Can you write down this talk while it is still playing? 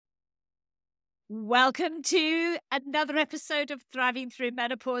Welcome to another episode of Thriving Through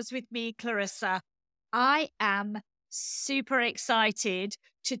Menopause with me, Clarissa. I am super excited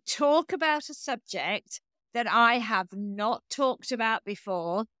to talk about a subject that I have not talked about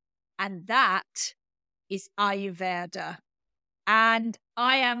before, and that is Ayurveda. And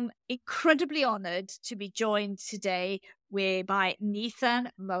I am incredibly honored to be joined today by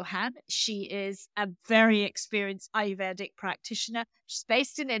Neetha Mohan. She is a very experienced Ayurvedic practitioner. She's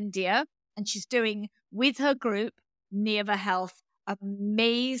based in India and she's doing with her group, Neva Health,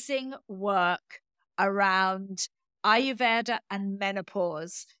 amazing work around Ayurveda and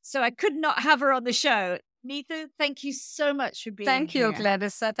menopause. So I could not have her on the show. Neetha, thank you so much for being Thank you, here.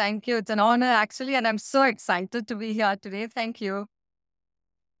 Clarissa. Thank you. It's an honor, actually, and I'm so excited to be here today. Thank you.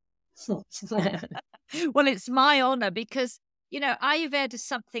 Well, it's my honor because, Ayurveda is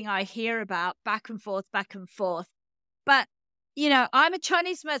something I hear about back and forth. But, I'm a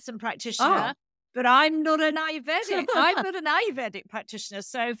Chinese medicine practitioner, but I'm not an Ayurvedic. I'm not an Ayurvedic practitioner.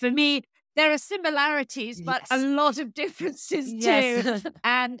 So for me, there are similarities, but a Yes. lot of differences Yes. too.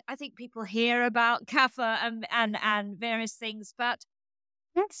 And I think people hear about kapha and various things, but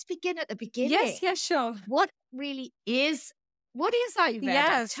let's begin at the beginning. Yes, sure. What is Ayurveda?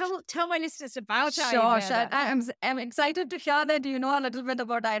 Yes. Tell my listeners about Sure. Ayurveda. I'm excited to hear that you know a little bit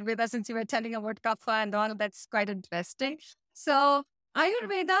about Ayurveda since you were telling about kapha and all. That's quite interesting. So,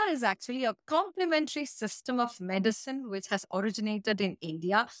 Ayurveda is actually a complementary system of medicine which has originated in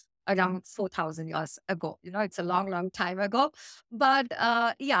India around 4,000 years ago. You know, it's a long, long time ago. But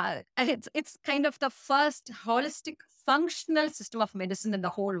it's kind of the first holistic functional system of medicine in the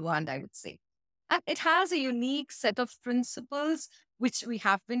whole world, I would say. And it has a unique set of principles which we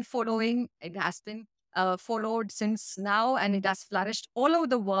have been following. It has been followed since now, and it has flourished all over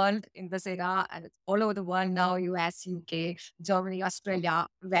the world in this era, and it's all over the world now: US, UK, Germany, Australia,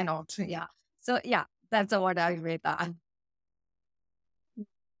 whatnot. Yeah. So yeah, that's what Ayurveda.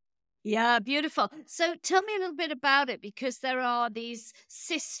 Yeah, beautiful. So tell me a little bit about it, because there are these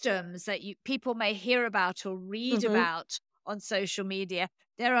systems that people may hear about or read about on social media.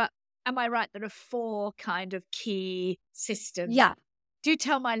 Am I right? There are 4 kind of key systems. Yeah. Do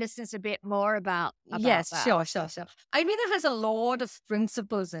tell my listeners a bit more about Yes, that. sure. Ayurveda has a lot of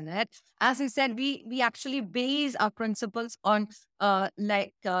principles in it. As you said, we actually base our principles on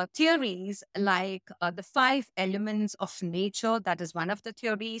theories like the 5 elements of nature. That is one of the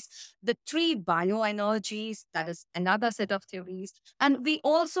theories. The 3 bioenergies. That is another set of theories. And we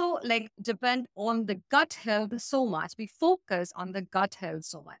also depend on the gut health so much. We focus on the gut health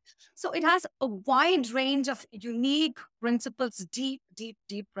so much. So it has a wide range of unique principles, deep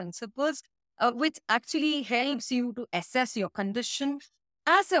principles, which actually helps you to assess your condition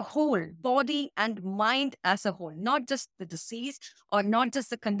as a whole, body and mind as a whole, not just the disease or not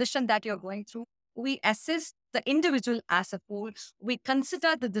just the condition that you're going through. We assess the individual as a whole. We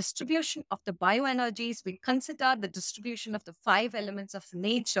consider the distribution of the bioenergies. We consider the distribution of the 5 elements of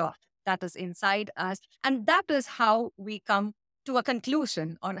nature that is inside us. And that is how we come to a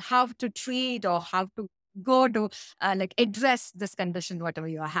conclusion on how to treat or how to go to address this condition, whatever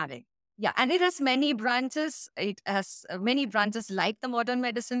you are having. Yeah, and it has many branches. It has many branches like the modern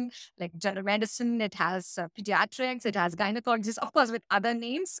medicine, like general medicine. It has pediatrics. It has gynecologists, of course, with other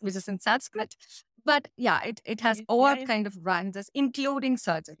names, which is in Sanskrit. But yeah, it has all kind of branches, including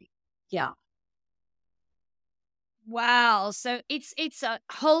surgery. Yeah. Wow. So it's a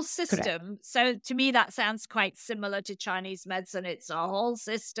whole system. Correct. So to me, that sounds quite similar to Chinese medicine. It's a whole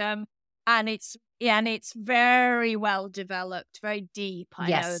system, and it's very well developed, very deep. I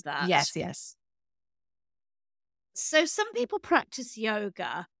know that. Yes. So some people practice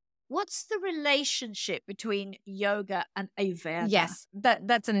yoga. What's the relationship between yoga and Ayurveda? Yes,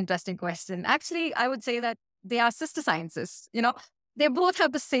 that's an interesting question. Actually, I would say that they are sister sciences. You know, they both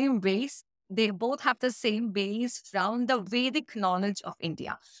have the same base. They both have the same base from the Vedic knowledge of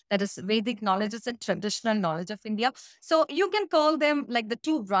India. That is, Vedic knowledge is a traditional knowledge of India. So you can call them like the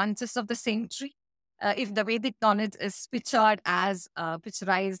 2 branches of the same tree. If the Vedic knowledge is picturized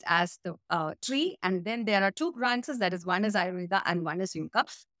as the tree, and then there are 2 branches. That is, one is Ayurveda and one is Yoga,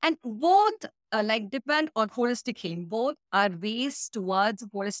 and both depend on holistic healing. Both are ways towards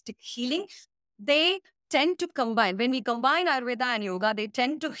holistic healing. They tend to combine. When we combine Ayurveda and Yoga, they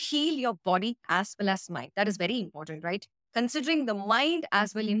tend to heal your body as well as mind. That is very important, right? Considering the mind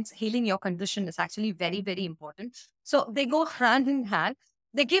as well in healing your condition is actually very, very important. So they go hand in hand.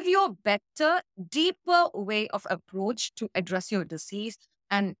 They give you a better, deeper way of approach to address your disease.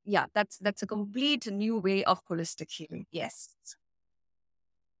 And yeah, that's a complete new way of holistic healing. Yes.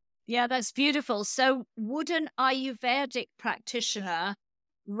 Yeah, that's beautiful. So would an Ayurvedic practitioner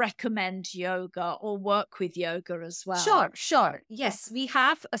recommend yoga or work with yoga as well? Sure. Yes, we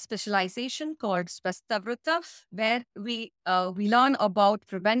have a specialization called Spastavrita, where we learn about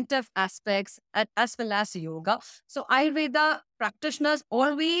preventive aspects as well as yoga. So Ayurveda practitioners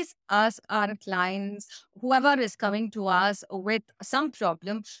always ask our clients, whoever is coming to us with some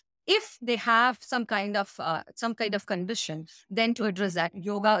problem, if they have some kind of condition, then to address that,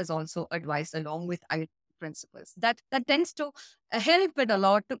 yoga is also advised along with Ayurveda principles. That tends to help it a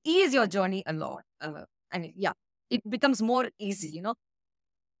lot to ease your journey a lot. And yeah, it becomes more easy,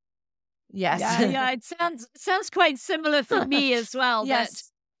 Yes. Yeah. It sounds quite similar for me as well. That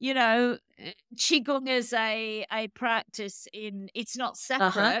Yes. qigong is a practice it's not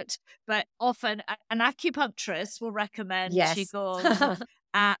Uh-huh. separate, but often an acupuncturist will recommend Yes. qigong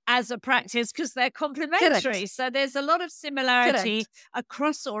as a practice because they're complementary. Correct. So there's a lot of similarity Correct.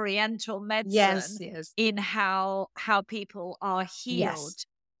 across Oriental Yes. medicine Yes. in how people are healed. Yes.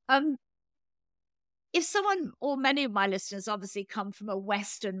 Um, if someone, or many of my listeners obviously come from a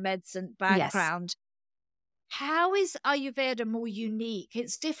Western medicine Yes. background, how is Ayurveda more unique?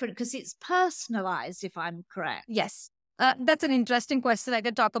 It's different because it's personalized, if I'm correct. Yes. That's an interesting question. I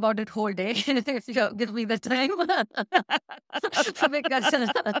can talk about it whole day if you give me the time.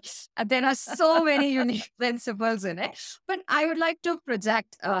 Because there are so many unique principles in it. But I would like to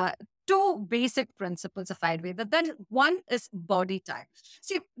project two basic principles of Ayurveda. Then one is body type.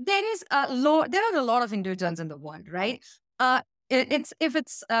 See, there are a lot of individuals in the world, right? If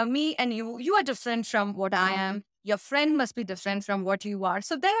it's me and you are different from what I am. Your friend must be different from what you are.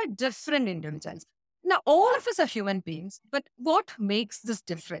 So there are different individuals. Now, all of us are human beings, but what makes this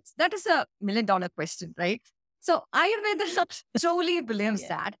difference? That is a $1,000,000 question, right? So Ayurveda truly believes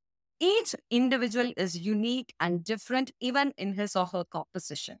that each individual is unique and different, even in his or her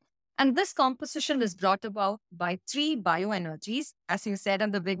composition. And this composition is brought about by three bioenergies, as you said in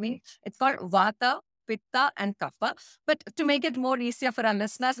the beginning. It's called Vata, Pitta, and Kapha. But to make it more easier for our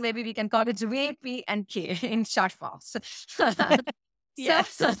listeners, maybe we can call it V, P, and K in short forms.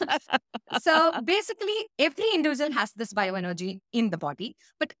 Yes. So basically, every individual has this bioenergy in the body.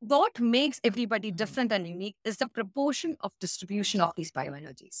 But what makes everybody different and unique is the proportion of distribution of these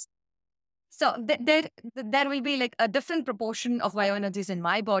bioenergies. So there will be like a different proportion of bioenergies in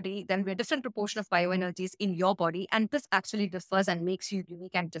my body, then a different proportion of bioenergies in your body. And this actually differs and makes you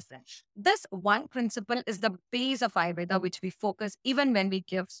unique and different. This one principle is the base of Ayurveda, which we focus even when we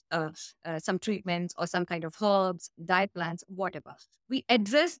give some treatments or some kind of herbs, diet plans, whatever. We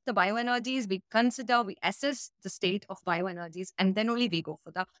address the bioenergies, we assess the state of bioenergies, and then only we go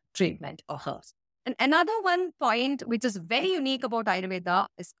for the treatment or herbs. And another one point which is very unique about Ayurveda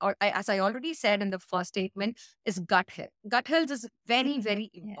is, as I already said in the first statement, is gut health. Gut health is very,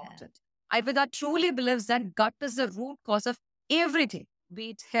 very important. Ayurveda truly believes that gut is the root cause of everything, be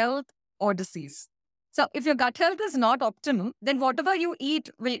it health or disease. So if your gut health is not optimum, then whatever you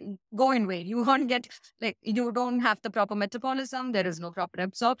eat will go in vain. You won't get, you don't have the proper metabolism, there is no proper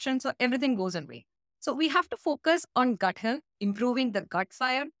absorption, so everything goes in vain. So we have to focus on gut health, improving the gut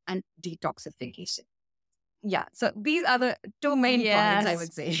fire, and detoxification. Yeah. So these are the two main points, I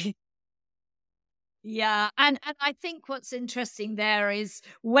would say. Yeah. And I think what's interesting there is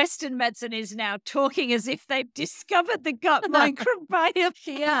Western medicine is now talking as if they've discovered the gut microbiome.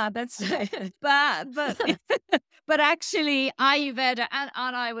 Yeah, that's right. But actually Ayurveda and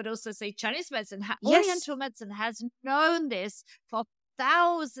I would also say Chinese medicine, Oriental medicine has known this for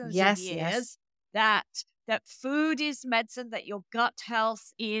thousands of years. That food is medicine, that your gut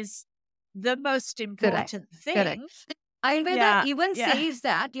health is the most important thing. Correct. Ayurveda even says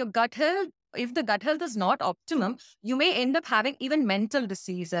that your gut health, if the gut health is not optimum, you may end up having even mental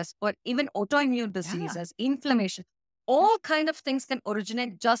diseases or even autoimmune diseases, inflammation. All kind of things can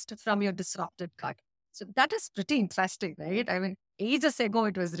originate just from your disrupted gut. So that is pretty interesting, right? I mean, ages ago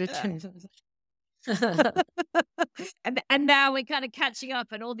it was written. And now we're kind of catching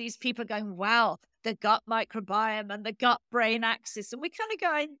up, and all these people are going, wow, the gut microbiome and the gut brain axis. And we're kind of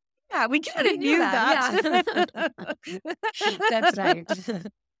going, yeah, we kind of knew that. Yeah. That's right.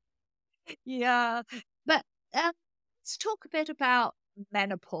 Yeah. But let's talk a bit about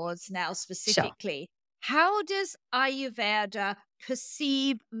menopause now specifically. Sure. How does Ayurveda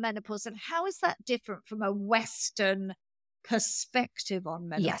perceive menopause, and how is that different from a Western perspective on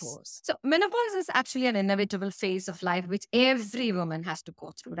menopause? Yes. So menopause is actually an inevitable phase of life which every woman has to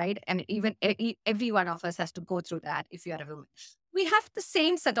go through, right? And even every one of us has to go through that if you are a woman. We have the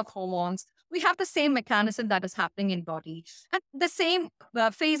same set of hormones. We have the same mechanism that is happening in body, and the same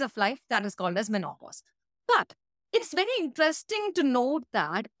phase of life that is called as menopause. But it's very interesting to note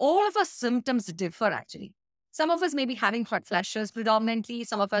that all of our symptoms differ actually. Some of us may be having hot flashes predominantly.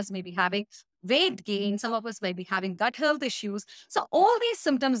 Some of us may be having weight gain. Some of us may be having gut health issues. So all these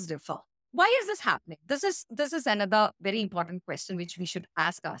symptoms differ. Why is this happening? This is another very important question which we should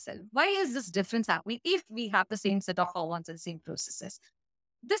ask ourselves. Why is this difference happening if we have the same set of hormones and same processes?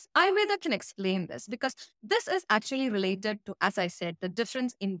 This Ayurveda can explain this because this is actually related to, as I said, the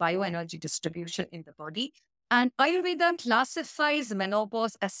difference in bioenergy distribution in the body. And Ayurveda classifies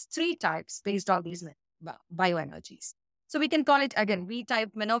menopause as three types based on these bioenergies. So we can call it again V type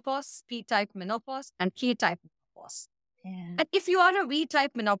menopause, P type menopause, and K type menopause. Yeah. And if you are a V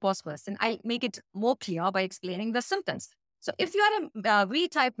type menopause person, I'll make it more clear by explaining the symptoms. So if you are a V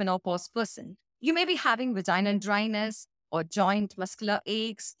type menopause person, you may be having vaginal dryness or joint muscular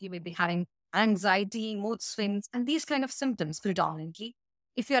aches. You may be having anxiety, mood swings, and these kind of symptoms predominantly.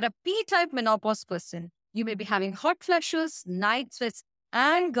 If you're a P type menopause person, you may be having hot flashes, night sweats,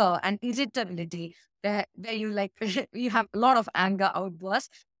 anger, and irritability, where you you have a lot of anger outbursts.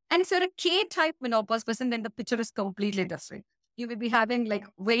 And if you're a K type menopause person, then the picture is completely different. You may be having like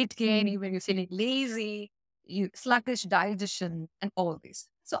weight gain, you may be feeling lazy, sluggish digestion, and all this.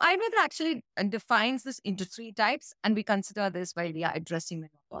 So Ayurveda actually defines this into three types, and we consider this while we are addressing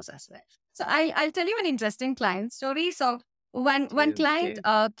menopause as well. So I'll tell you an interesting client story. So one client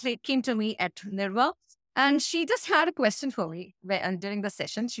came to me at Nirva, and she just had a question for me during the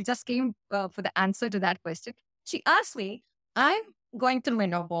session. She just came for the answer to that question. She asked me, I'm going through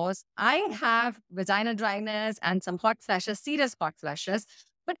menopause. I have vaginal dryness and some hot flashes, serious hot flashes.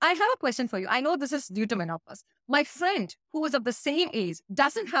 But I have a question for you. I know this is due to menopause. My friend who is of the same age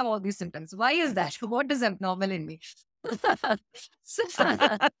doesn't have all these symptoms. Why is that? What is abnormal in me? So,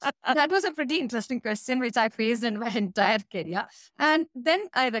 that was a pretty interesting question, which I faced in my entire career. And then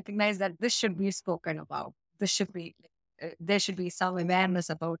I recognized that this should be spoken about. There should be some awareness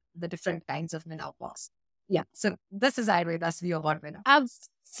about the different kinds of menopause. Yeah. So this is Ayurveda's view about menopause.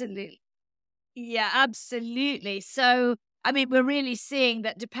 Absolutely. Yeah, absolutely. So, I mean, we're really seeing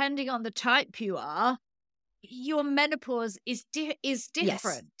that depending on the type you are, your menopause is different.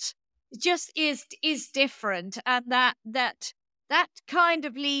 Yes. Just is different, and that kind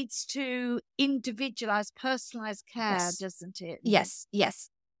of leads to individualized, personalized care, Yes. doesn't it? Yes. Yes.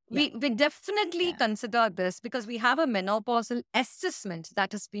 Yeah. We definitely Yeah. consider this because we have a menopausal assessment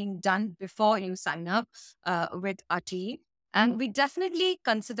that is being done before you sign up with our team. And we definitely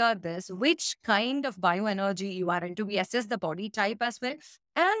consider this, which kind of bioenergy you are into. We assess the body type as well.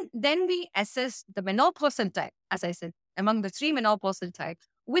 And then we assess the menopausal type. As I said, among the three menopausal types,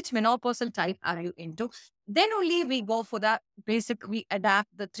 which menopausal type are you into? Then only we go for the we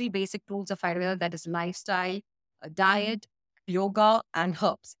adapt the three basic tools of Ayurveda, that is lifestyle, diet, yoga, and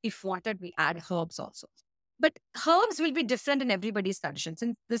herbs. If wanted, we add herbs also. But herbs will be different in everybody's condition.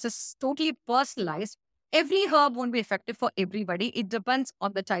 Since this is totally personalized, every herb won't be effective for everybody. It depends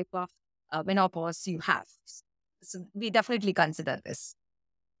on the type of menopause you have. So we definitely consider this.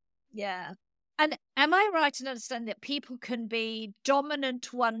 Yeah. And am I right in understanding that people can be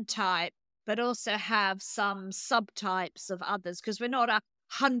dominant one type, but also have some subtypes of others? Because we're not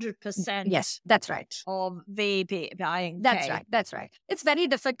 100%. Yes, that's right. Of VP. That's right. That's right. It's very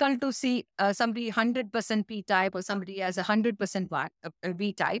difficult to see somebody 100% P type or somebody has 100%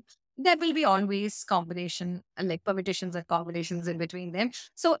 V type. There will be always combination, like permutations and combinations in between them.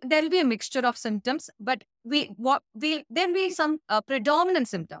 So there will be a mixture of symptoms, but there'll be some predominant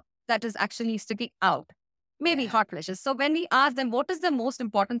symptom that is actually sticking out. Maybe hot flashes. So when we ask them, what is the most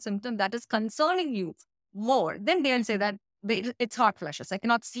important symptom that is concerning you more, then they'll say that it's hot flashes. I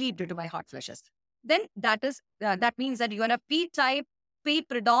cannot sleep due to my hot flashes. Then that means that you are a P type, P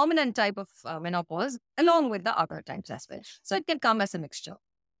predominant type of menopause, along with the other types as well. So it can come as a mixture.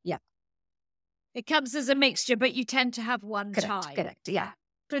 Yeah. It comes as a mixture, but you tend to have one type. Correct. Yeah.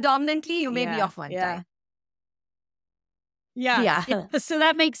 Predominantly, you may be of one type. Yeah. So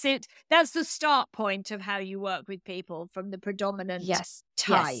that makes that's the start point of how you work with people, from the predominant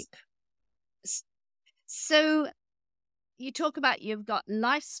type. Yes. So you talk about you've got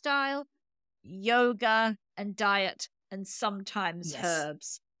lifestyle, yoga, and diet, and sometimes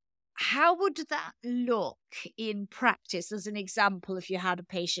herbs. How would that look in practice? As an example, if you had a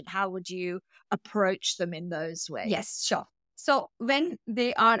patient, how would you approach them in those ways? Yes, sure. So when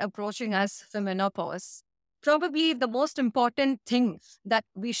they are approaching us for menopause, probably the most important thing that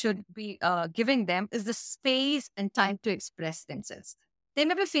we should be giving them is the space and time to express themselves. They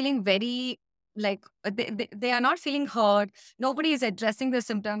may be feeling very they are not feeling heard. Nobody is addressing the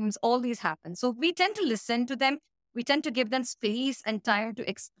symptoms. All these happen. So we tend to listen to them. We tend to give them space and time to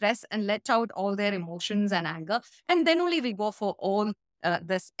express and let out all their emotions and anger. And then only we go for all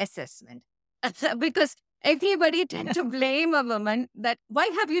this assessment. Because everybody tend to blame a woman that why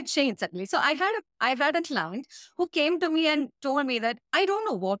have you changed suddenly? So I had a client who came to me and told me that I don't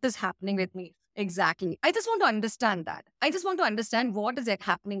know what is happening with me exactly. I just want to understand that. I just want to understand what is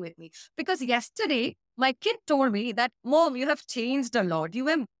happening with me. Because yesterday my kid told me that, Mom, you have changed a lot. You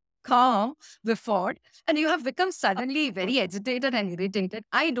were calm before and you have become suddenly very agitated and irritated.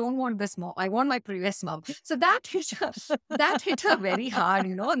 I don't want this mom. I want my previous mom. So that that hit her very hard,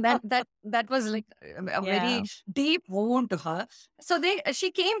 and that was like a very Yeah. deep wound to her. So she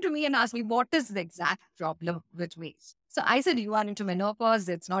came to me and asked me, what is the exact problem with me? So I said, you are into menopause.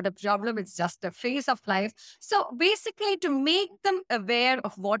 It's not a problem. It's just a phase of life. So basically, to make them aware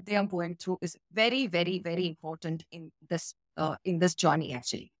of what they are going through is very, very, very important in this journey,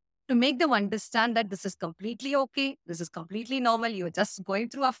 actually, to make them understand that this is completely okay. This is completely normal. You're just going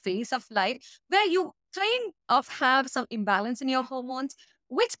through a phase of life where you kind of have some imbalance in your hormones,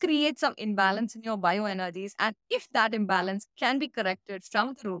 which creates some imbalance in your bioenergies. And if that imbalance can be corrected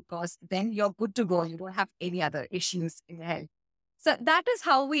from the root cause, then you're good to go. You don't have any other issues in your health. So that is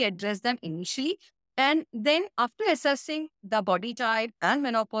how we address them initially. And then after assessing the body type and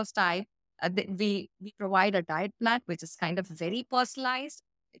menopause type, we provide a diet plan, which is kind of very personalized,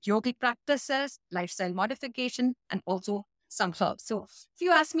 yogic practices, lifestyle modification, and also some herbs. So if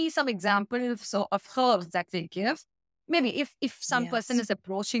you ask me some examples of herbs that we give, maybe if some person Yes. is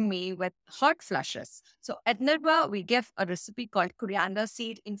approaching me with hot flushes. So at Nirva, we give a recipe called coriander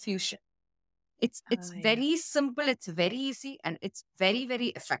seed infusion. It's Oh, yeah. very simple, it's very easy, and it's very, very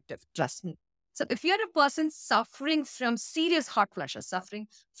effective. Trust me. So if you're a person suffering from serious hot flushes, suffering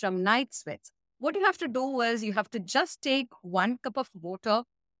from night sweats, what you have to do is you have to just take 1 cup of water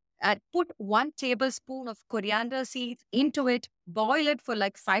and put 1 tablespoon of coriander seeds into it, boil it for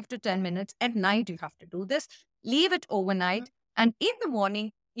like 5 to 10 minutes. At night, you have to do this, leave it overnight, and in the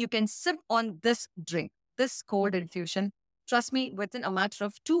morning, you can sip on this drink, this cold infusion. Trust me, within a matter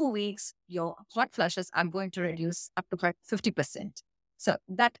of 2 weeks, your hot flushes are going to reduce up to about 50%. So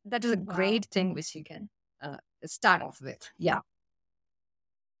that is a Wow. great thing which you can start off with. Yeah.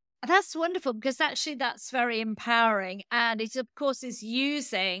 That's wonderful because actually that's very empowering. And it, of course, is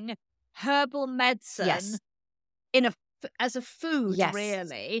using herbal medicine Yes. as a food, Yes.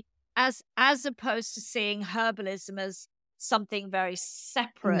 really, as opposed to seeing herbalism as something very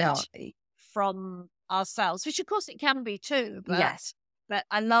separate No. from ourselves, which of course it can be too. Yes. But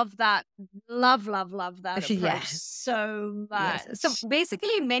I love that, love that approach Yes. so much. Yes. So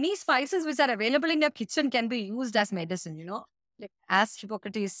basically, many spices which are available in your kitchen can be used as medicine, Like as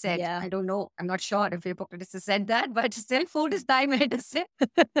Hippocrates said, Yeah. I don't know, I'm not sure if Hippocrates has said that, but still food is Thai medicine.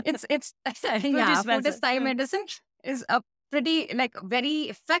 It's food is Thai medicine is a pretty very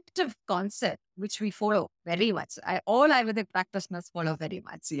effective concept which we follow very much. All Ayurvedic practitioners follow very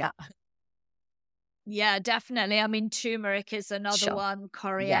much. Yeah. Yeah, definitely. I mean, turmeric is another Sure. one, Yes.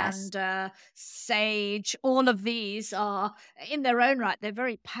 coriander, sage. All of these are, in their own right, they're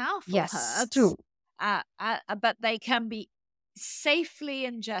very powerful Yes. herbs. True. But they can be safely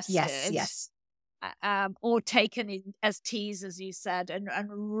ingested. Yes. Or taken as teas, as you said, and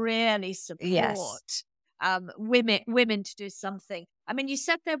really support Yes. women to do something. I mean, you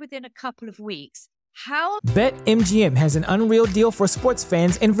said they're within a couple of weeks. How BetMGM has an unreal deal for sports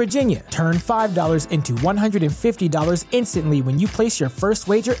fans in Virginia. Turn $5 into $150 instantly when you place your first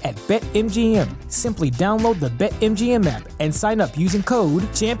wager at BetMGM. Simply download the BetMGM app and sign up using code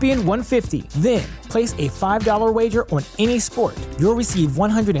Champion150. Then place a $5 wager on any sport. You'll receive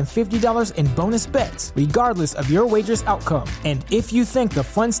 $150 in bonus bets, regardless of your wager's outcome. And if you think the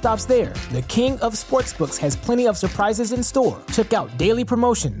fun stops there, the King of Sportsbooks has plenty of surprises in store. Check out daily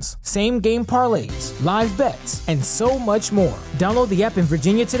promotions, same-game parlays, live bets, and so much more. Download the app in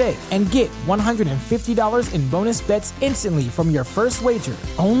Virginia today and get $150 in bonus bets instantly from your first wager.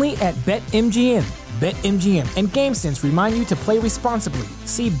 Only at BetMGM. BetMGM and GameSense remind you to play responsibly.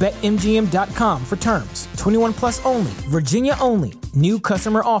 See BetMGM.com for terms. 21 plus only. Virginia only. New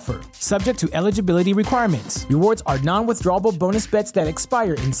customer offer. Subject to eligibility requirements. Rewards are non-withdrawable bonus bets that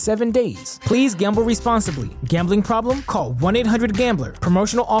expire in 7 days. Please gamble responsibly. Gambling problem? Call 1-800-GAMBLER.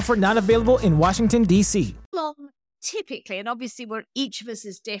 Promotional offer not available in Washington, D.C. long, typically, and obviously where each of us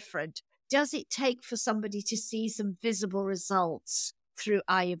is different, does it take for somebody to see some visible results through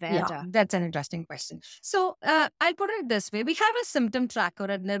Ayurveda? Yeah, that's an interesting question. So I'll put it this way. We have a symptom tracker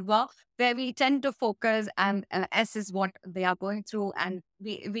at Nirva where we tend to focus and assess what they are going through, and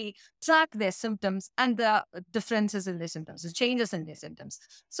we track their symptoms and the differences in their symptoms, the changes in their symptoms.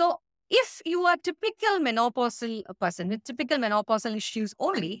 So if you are a typical menopausal person with typical menopausal issues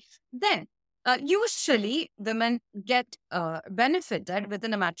only, then usually women get benefited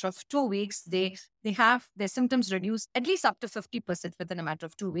within a matter of 2 weeks. They they have their symptoms reduced at least up to 50% within a matter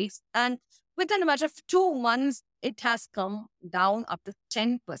of 2 weeks. And within a matter of 2 months, it has come down up to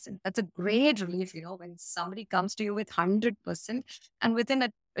 10%. That's a great relief, when somebody comes to you with 100%, and within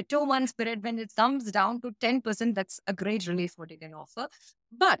a 2 months period, when it comes down to 10%, that's a great relief what you can offer.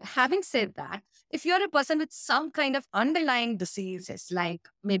 But having said that, if you're a person with some kind of underlying diseases, like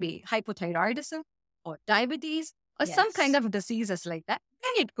maybe hypothyroidism or diabetes or some kind Yes. of diseases like that,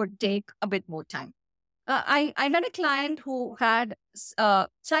 then it could take a bit more time. I had a client who had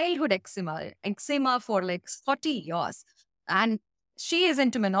childhood eczema for like 40 years. And she is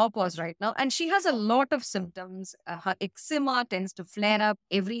into menopause right now. And she has a lot of symptoms. Her eczema tends to flare up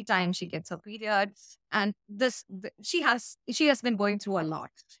every time she gets her period. And she has been going through a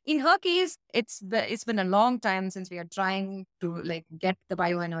lot. In her case, it's been a long time since we are trying to like get the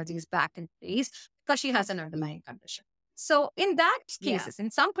bioenergies back in place because she has an underlying condition. So in that Yeah. cases,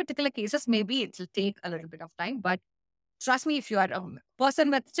 in some particular cases, maybe it will take a little bit of time. But trust me, if you are a person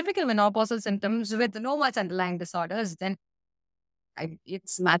with typical menopausal symptoms with no much underlying disorders, then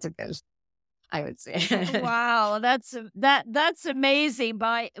it's magical, I would say. Wow, that's amazing.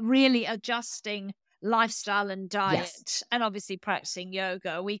 By really adjusting lifestyle and diet, Yes. and obviously practicing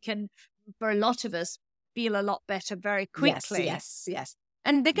yoga, we can, for a lot of us, feel a lot better very quickly. Yes.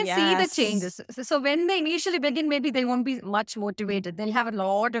 And they can see the changes. So when they initially begin, maybe they won't be much motivated. They'll have a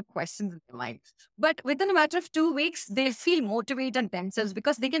lot of questions in their mind. But within a matter of 2 weeks, they'll feel motivated themselves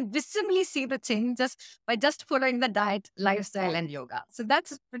because they can visibly see the changes by just following the diet, lifestyle, and yoga. So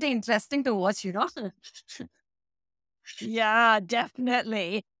that's pretty interesting to watch, Yeah,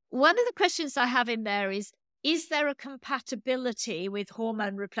 definitely. One of the questions I have in there is there a compatibility with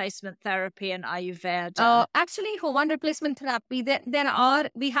hormone replacement therapy and Ayurveda? Actually, hormone replacement therapy,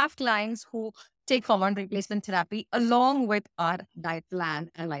 we have clients who take hormone replacement therapy along with our diet plan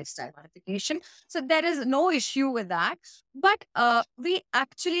and lifestyle modification. So there is no issue with that. But we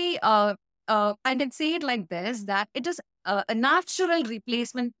actually, I can say it like this, that it is a natural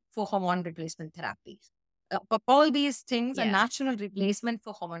replacement for hormone replacement therapy. All these things are Yeah. natural replacement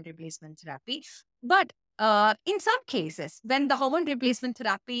for hormone replacement therapy. But in some cases, when the hormone replacement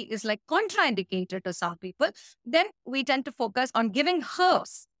therapy is like contraindicated to some people, then we tend to focus on giving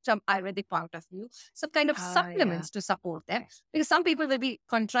herbs from Ayurvedic point of view, some kind of supplements to support them. Because some people will be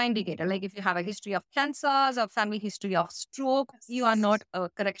contraindicated. Like if you have a history of cancers or family history of stroke, you are not a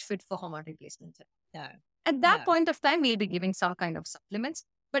correct fit for hormone replacement therapy. No. At that No. point of time, we'll be giving some kind of supplements.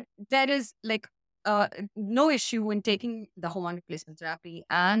 But there is like no issue in taking the hormone replacement therapy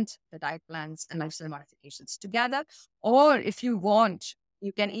and the diet plans and lifestyle modifications together. Or if you want,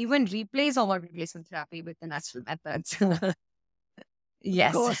 you can even replace hormone replacement therapy with the natural methods.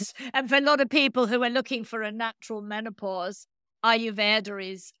 Yes. Of course. And for a lot of people who are looking for a natural menopause,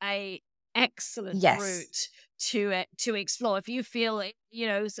 Ayurveda is a excellent Yes. route to explore. If you feel,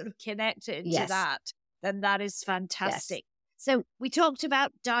 sort of connected to Yes. that, then that is fantastic. So we talked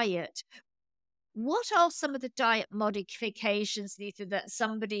about diet. What are some of the diet modifications, Neeta, that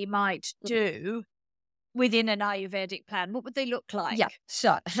somebody might do within an Ayurvedic plan? What would they look like? Yeah,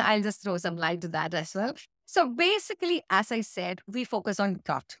 sure. I'll just throw some light to that as well. So basically, as I said, we focus on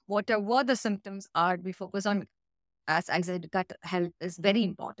gut. Whatever the symptoms are, we focus on, as I said, gut health is very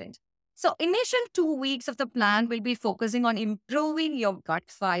important. So initial 2 weeks of the plan will be focusing on improving your gut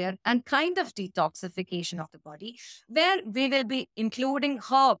fire and kind of detoxification of the body, where we will be including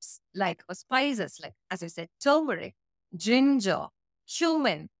herbs like or spices, like, as I said, turmeric, ginger,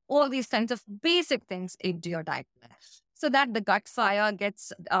 cumin, all these kinds of basic things into your diet plan, so that the gut fire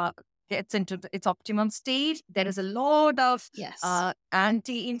gets into its optimum stage. There is a lot of Yes.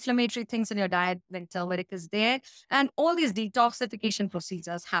 anti-inflammatory things in your diet when turmeric is there. And all these detoxification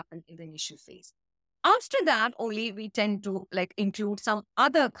procedures happen in the initial phase. After that, only we tend to like include some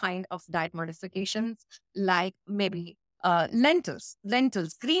other kind of diet modifications, like maybe lentils.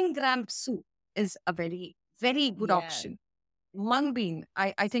 Green gram soup is a very, very good Yeah. option. Mung bean.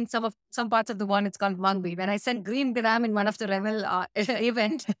 I think some parts of the one it's called mung bean. When I said green gram in one of the Revel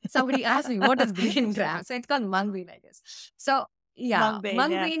event, somebody asked me what is green gram. So it's called mung bean, I guess. So yeah, Mung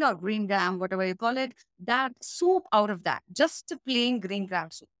bean, yeah. or green gram, whatever you call it, that soup out of that, just a plain green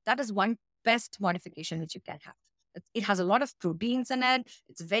gram soup. That is one best modification which you can have. It has a lot of proteins in it.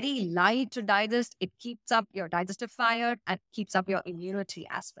 It's very light to digest. It keeps up your digestive fire and keeps up your immunity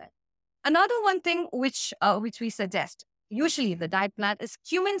as well. Another one thing which we suggest, usually in the diet plan, is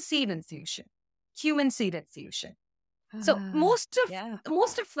cumin seed infusion. So most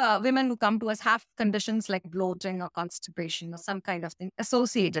of women who come to us have conditions like bloating or constipation or some kind of thing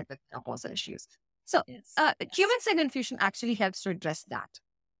associated with menopausal issues. So cumin seed infusion actually helps to address that.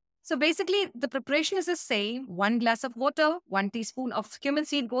 So basically, the preparation is the same. 1 glass of water, 1 teaspoon of cumin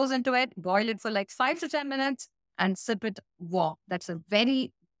seed goes into it, boil it for like 5 to 10 minutes and sip it warm. That's a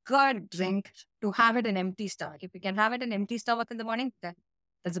very good drink to have it in empty stomach. If you can have it in empty stomach in the morning, then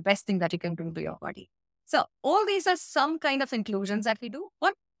that's the best thing that you can bring to your body. So all these are some kind of inclusions that we do.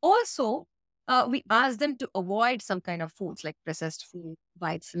 But also, we ask them to avoid some kind of foods like processed food,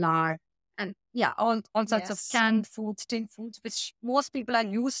 white flour, and all sorts of canned foods, tin foods, which most people are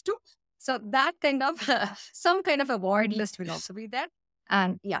used to. So that kind of some kind of avoid list will also be there.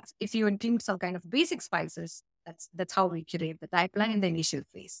 And if you include some kind of basic spices, that's how we curate the diet plan in the initial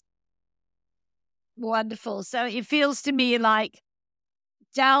phase. Wonderful. So it feels to me like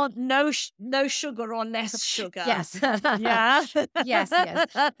no sugar or less sugar. Yes. Yeah. yes.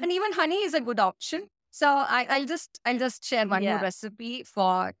 And even honey is a good option. So I'll just share one more recipe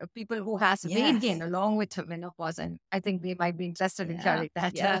for people who has weight gain along with menopause, and I think they might be interested in hearing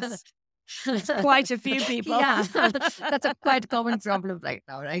that. Yes. Quite a few people. That's a quite common problem right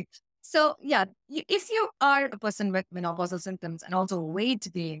now, right? So if you are a person with menopausal symptoms and also weight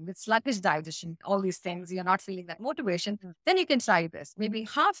gain with sluggish digestion, all these things, you're not feeling that motivation, then you can try this. Maybe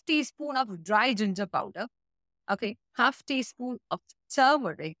half teaspoon of dry ginger powder, okay, half teaspoon of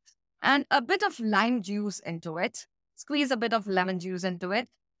turmeric, and a bit of lime juice into it. Squeeze a bit of lemon juice into it,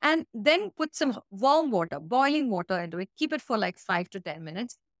 and then put some warm water, boiling water into it. Keep it for like 5 to 10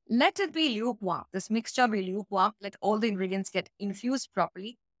 minutes. Let it be lukewarm. This mixture be lukewarm. Let all the ingredients get infused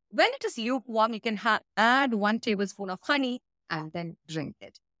properly. When it is lukewarm, you can add 1 tablespoon of honey and then drink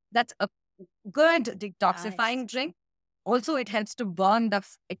it. That's a good detoxifying drink. Also, it helps to burn the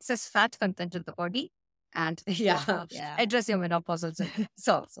excess fat content in the body and address your menopausal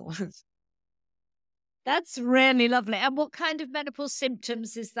symptoms. That's really lovely. And what kind of menopause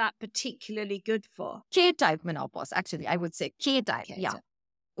symptoms is that particularly good for? K-type menopause, actually, I would say K-type.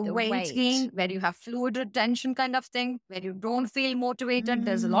 Weight gain, where you have fluid retention kind of thing, where you don't feel motivated.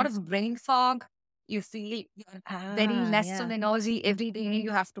 There's a lot of brain fog. You feel very less on energy every day. You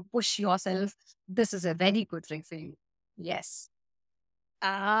have to push yourself. This is a very good drink for you. Yes.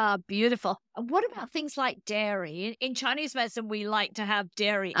 Beautiful. And what about things like dairy? In Chinese medicine, we like to have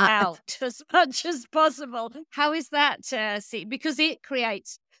dairy out as much as possible. How is that, because it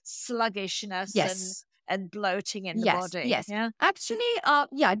creates sluggishness and bloating in the body. Yes. Yeah? Actually,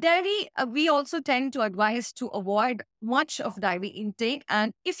 dairy, we also tend to advise to avoid much of dairy intake.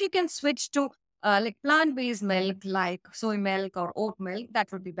 And if you can switch to like plant-based milk, like soy milk or oat milk,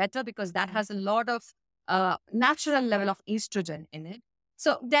 that would be better because that has a lot of natural level of estrogen in it.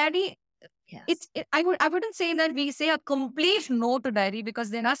 So dairy, I wouldn't say that we say a complete no to dairy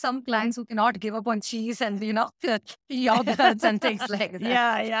because there are some clients who cannot give up on cheese and, yogurts and things like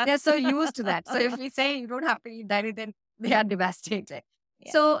that. They're so used to that. So if we say you don't have to eat dairy, then they are devastated.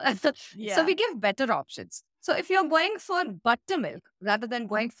 So we give better options. So if you're going for buttermilk rather than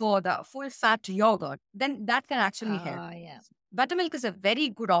going for the full fat yogurt, then that can actually help. Buttermilk is a very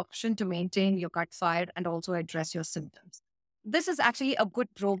good option to maintain your gut fire and also address your symptoms. This is actually a good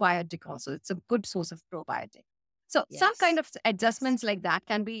probiotic also. It's a good source of probiotic. So some kind of adjustments like that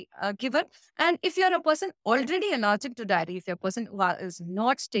can be given. And if you're a person already allergic to dairy, if you're a person who is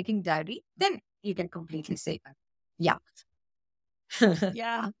not taking dairy, then you can completely say that.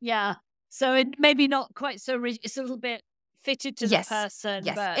 So it maybe not quite so rigid. It's a little bit fitted to the person.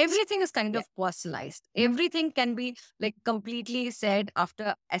 Yes, but everything is kind of personalized. Everything can be like completely said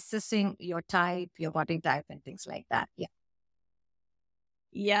after assessing your type, your body type and things like that.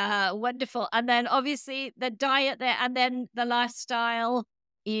 Yeah, wonderful. And then obviously the diet there, and then the lifestyle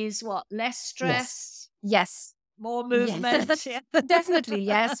is what? Less stress? Yes. More movement? Yes. Definitely,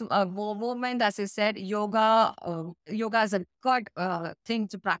 yes. More movement, as I said, yoga is a good thing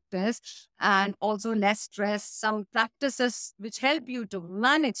to practice, and also less stress. Some practices which help you to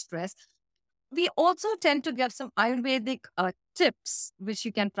manage stress. We also tend to give some Ayurvedic tips which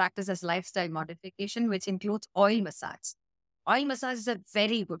you can practice as lifestyle modification, which includes oil massage. Oil massage is a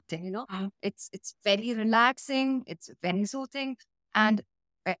very good thing, It's very relaxing, it's very soothing, and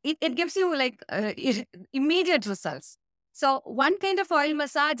it gives you like immediate results. So one kind of oil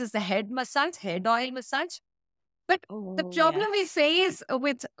massage is the head oil massage. But the problem we face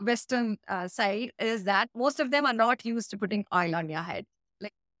with Western side is that most of them are not used to putting oil on your head.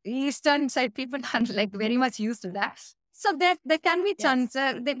 Like Eastern side people are like very much used to that. So there can be chance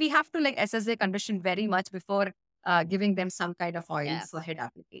that we have to like assess their condition very much before giving them some kind of oil for head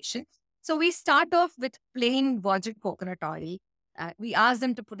application. So we start off with plain virgin coconut oil. We ask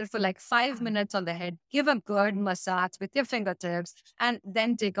them to put it for like 5 minutes on the head, give a good massage with your fingertips, and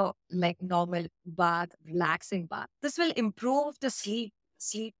then take a like normal bath, relaxing bath. This will improve the sleep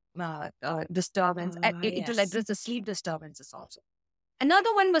disturbance. And it will Yes. address the sleep disturbances also.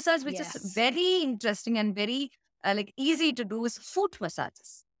 Another one massage, which is Yes. very interesting and very like easy to do, is foot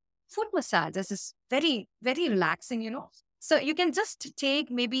massages. Foot massages is very, very relaxing, So you can just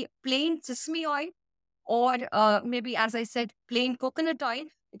take maybe plain sesame oil or maybe, as I said, plain coconut oil.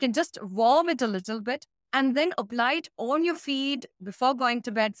 You can just warm it a little bit and then apply it on your feet before going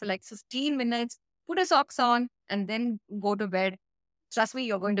to bed for like 15 minutes. Put a socks on and then go to bed. Trust me,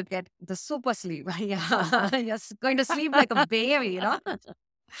 you're going to get the super sleep. Yeah, you're going to sleep like a baby,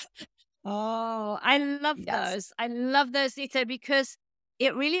 Oh, I love Yes. those. I love those, Nita, because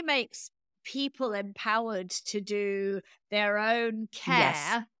it really makes people empowered to do their own Yes.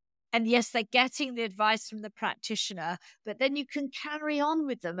 care. And yes, they're getting the advice from the practitioner, but then you can carry on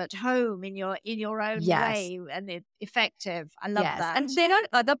with them at home in your own Yes. way, and it's effective. I love Yes. that. And there are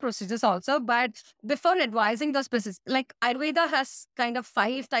other procedures also, but before advising those procedures, like Ayurveda has kind of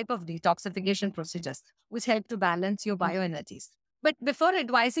 5 type of detoxification procedures, which help to balance your bioenergies. But before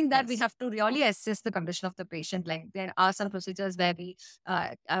advising that, we Yes. have to really assess the condition of the patient. Like there are some procedures where we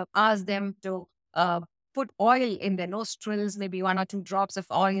ask them to put oil in their nostrils, maybe 1 or 2 drops of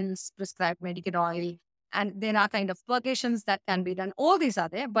oils, prescribed medical oil. And there are kind of purgations that can be done. All these are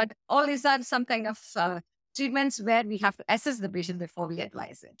there, but all these are some kind of treatments where we have to assess the patient before we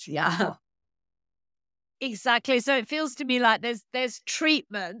advise it. Yeah. Exactly. So it feels to me like there's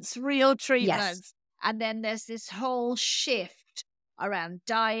treatments, real treatments, and then there's this whole shift around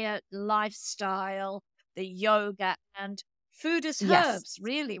diet, lifestyle, the yoga, and food as Yes. herbs,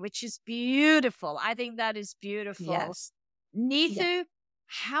 really, which is beautiful. I think that is beautiful. Yes. Neethu,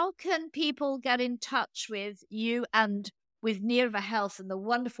 how can people get in touch with you and with Nirva Health and the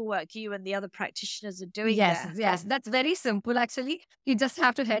wonderful work you and the other practitioners are doing Yes, there? yes. That's very simple, actually. You just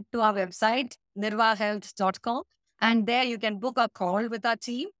have to head to our website, nirvahealth.com, and there you can book a call with our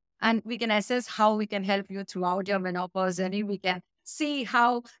team, and we can assess how we can help you throughout your menopause journey. We can see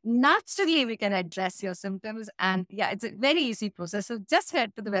how naturally we can address your symptoms. And yeah, it's a very easy process. So just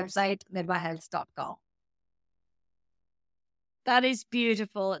head to the website, nirvahealth.com. That is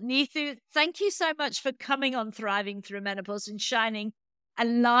beautiful. Neethu, thank you so much for coming on Thriving Through Menopause and shining a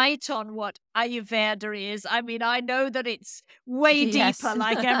light on what Ayurveda is. I mean, I know that it's way Yes. deeper,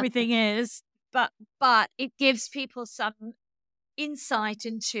 like everything is, but it gives people some insight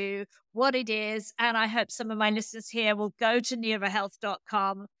into what it is. And I hope some of my listeners here will go to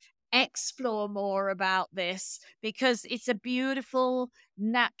nirvahealth.com, explore more about this, because it's a beautiful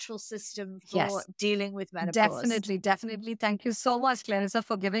natural system for Yes. dealing with menopause. Definitely. Thank you so much, Clarissa,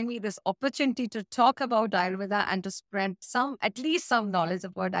 for giving me this opportunity to talk about Ayurveda and to spread at least some knowledge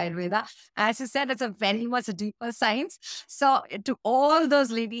about Ayurveda. As you said, it's a very much deeper science. So to all those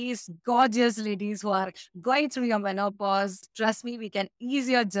ladies, gorgeous ladies who are going through your menopause, trust me, we can ease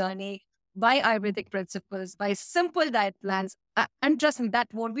your journey by Ayurvedic principles, by simple diet plans. And trust me,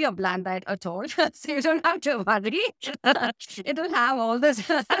 that won't be a bland diet at all. So you don't have to worry. It will have all this.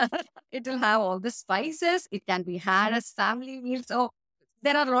 It will have all the spices. It can be had as family meal. So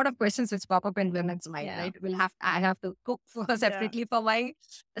there are a lot of questions which pop up in women's mind, right? I have to cook separately for my.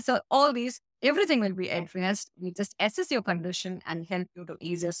 So all these, everything will be addressed. We just assess your condition and help you to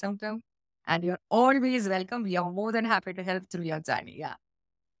ease your symptom. And you're always welcome. We are more than happy to help through your journey. Yeah.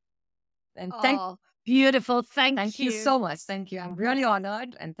 And beautiful. Thank you. Thank you so much. Thank you. I'm really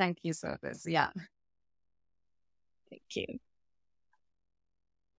honored. And thank you, Service. Yeah. Thank you.